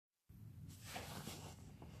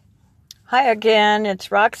Hi again, it's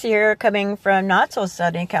Roxy here coming from not so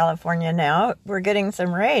sunny California now. We're getting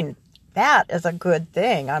some rain. That is a good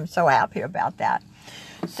thing. I'm so happy about that.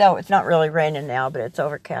 So it's not really raining now, but it's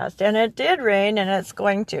overcast. And it did rain and it's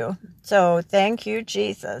going to. So thank you,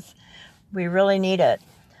 Jesus. We really need it.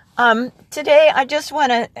 Today I just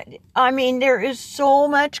want to, there is so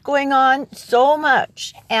much going on, so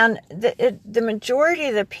much. And the majority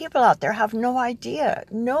of the people out there have no idea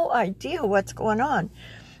what's going on.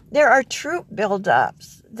 There are troop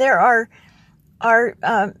buildups. There are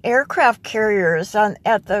aircraft carriers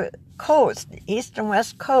at the coast, east and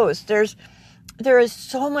west coast. There is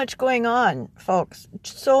so much going on, folks.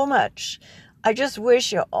 So much. I just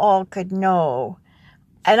wish you all could know.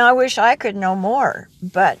 And I wish I could know more.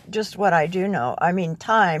 But just what I do know.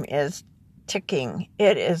 Time is ticking.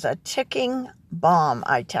 It is a ticking bomb,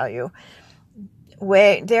 I tell you.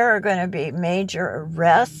 There are going to be major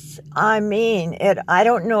arrests. I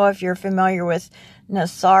don't know if you're familiar with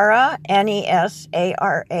NESARA,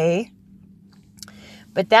 NESARA,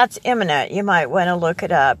 but that's imminent. You might want to look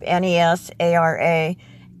it up. NESARA.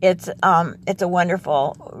 It's a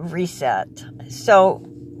wonderful reset. So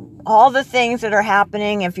all the things that are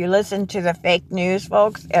happening, if you listen to the fake news,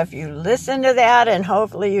 folks, if you listen to that, and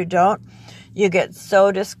hopefully you don't, you get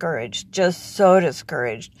so discouraged, just so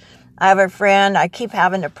discouraged. I have a friend, I keep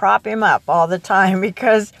having to prop him up all the time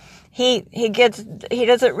because he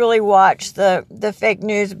doesn't really watch the fake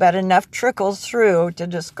news, but enough trickles through to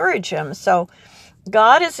discourage him. So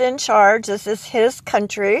God is in charge. This is his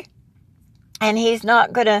country, and he's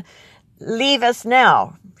not going to leave us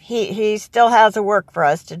now. He still has a work for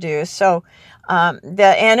us to do. So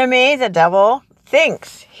the enemy, the devil,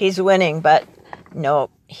 thinks he's winning, but no,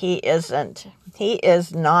 he isn't. He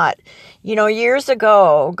is not. Years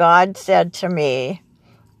ago, God said to me,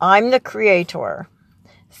 I'm the creator.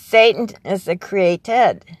 Satan is the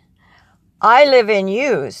created. I live in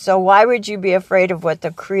you, so why would you be afraid of what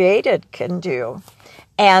the created can do?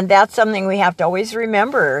 And that's something we have to always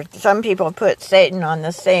remember. Some people put Satan on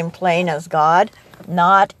the same plane as God.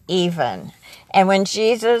 Not even. And when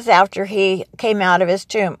Jesus, after he came out of his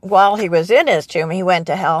tomb, while he was in his tomb, he went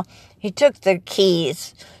to hell. He took the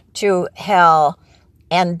keys to hell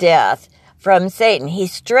and death from Satan. He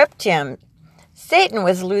stripped him. Satan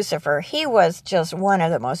was Lucifer. He was just one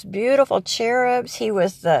of the most beautiful cherubs. He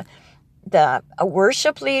was a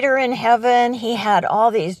worship leader in heaven. He had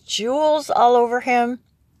all these jewels all over him.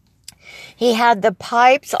 He had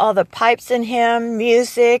all the pipes in him,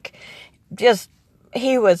 music.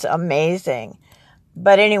 He was amazing.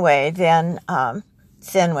 But anyway, then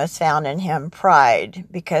sin was found in him, pride,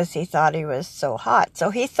 because he thought he was so hot. So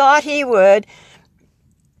he thought he would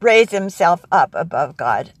raise himself up above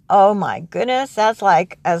God. Oh my goodness, that's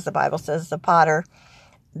like, as the Bible says, the potter,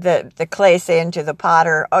 the clay saying to the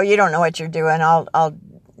potter, oh, you don't know what you're doing.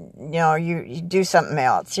 You do something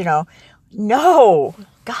else, No,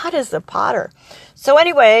 God is the potter. So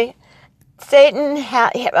anyway, Satan,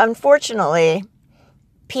 unfortunately,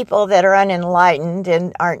 people that are unenlightened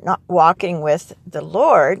and are not walking with the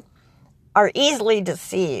Lord are easily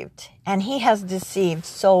deceived. And he has deceived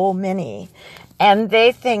so many. And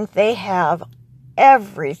they think they have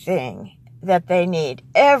everything that they need,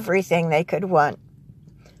 everything they could want.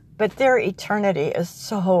 But their eternity is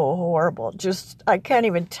so horrible. I can't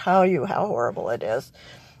even tell you how horrible it is.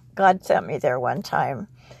 God sent me there one time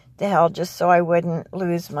to hell just so I wouldn't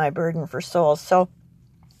lose my burden for souls. So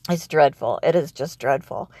it's dreadful. It is just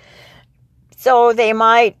dreadful. So they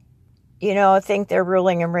might, think they're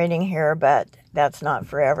ruling and reigning here, but that's not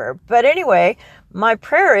forever. But anyway, my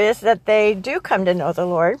prayer is that they do come to know the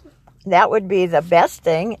Lord. That would be the best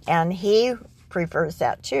thing, and he prefers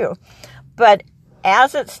that too. But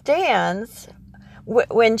as it stands,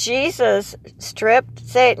 when Jesus stripped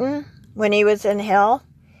Satan, when he was in hell,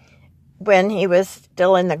 when he was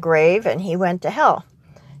still in the grave and he went to hell,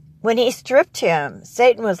 when he stripped him,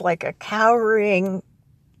 Satan was like a cowering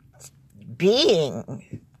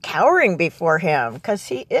being, cowering before him, because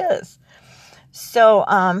he is. So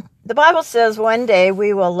the Bible says one day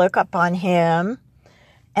we will look upon him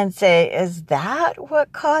and say, is that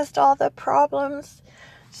what caused all the problems?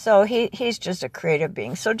 So he's just a creative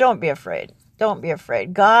being. So don't be afraid. Don't be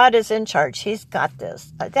afraid. God is in charge. He's got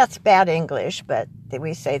this. That's bad English, but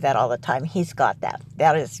we say that all the time. He's got that.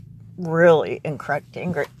 That is really incorrect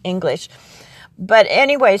English. But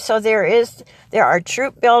anyway, so there are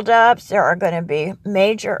troop buildups. There are going to be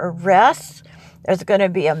major arrests. There's going to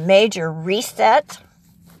be a major reset.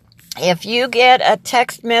 If you get a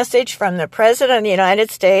text message from the President of the United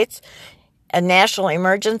States, a national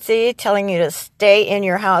emergency, telling you to stay in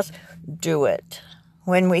your house, do it.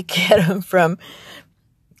 When we get them from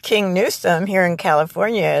King Newsom here in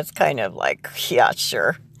California, it's kind of like, yeah,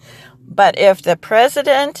 sure. But if the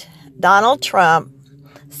president, Donald Trump,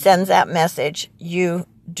 sends that message, you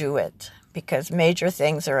do it, because major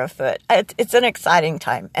things are afoot. It's an exciting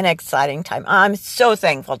time, I'm so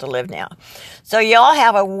thankful to live now. So y'all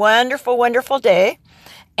have a wonderful, wonderful day.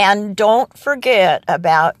 And don't forget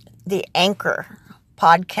about the Anchor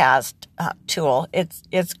podcast tool.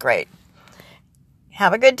 It's great.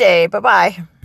 Have a good day. Bye-bye.